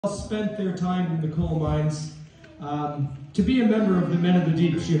Spent their time in the coal mines. To be a member of the Men of the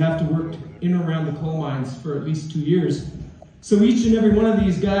Deeps, you have to work in and around the coal mines for at least 2 years. So each and every one of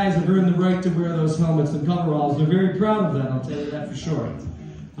these guys have earned the right to wear those helmets and coveralls. They're very proud of that, I'll tell you that for sure.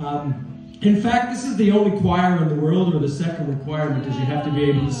 In fact, this is the only choir in the world, or the second requirement is you have to be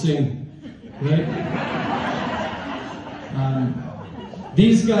able to sing, right?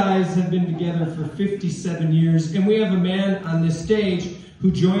 These guys have been together for 57 years, and we have a man on this stage who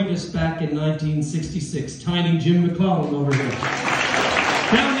joined us back in 1966, Tiny Jim McClellan over here.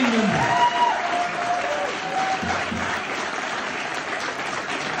 Founding member.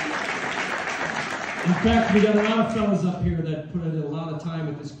 In fact, we got a lot of fellas up here that put in a lot of time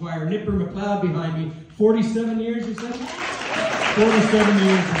at this choir. Nipper McLeod behind me, 47 years, you said? 47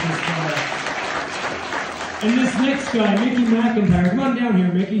 years with this choir. And this next guy, Mickey McIntyre, come on down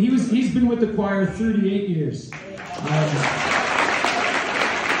here, Mickey. He's been with the choir 38 years.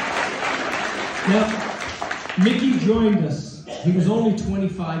 Now, Mickey joined us. He was only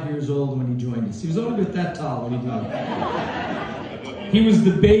 25 years old when he joined us. He was only about that tall when he joined. He was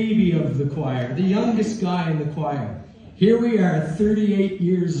the baby of the choir, the youngest guy in the choir. Here we are 38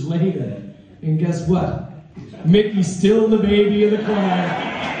 years later, and guess what? Mickey's still the baby of the choir.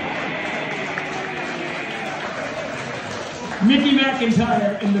 Mickey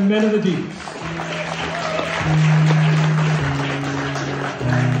McIntyre and the Men of the Deeps.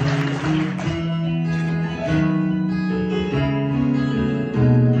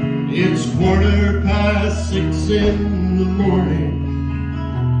 It's 6:15 in the morning.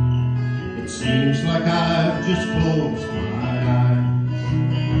 It seems like I've just closed my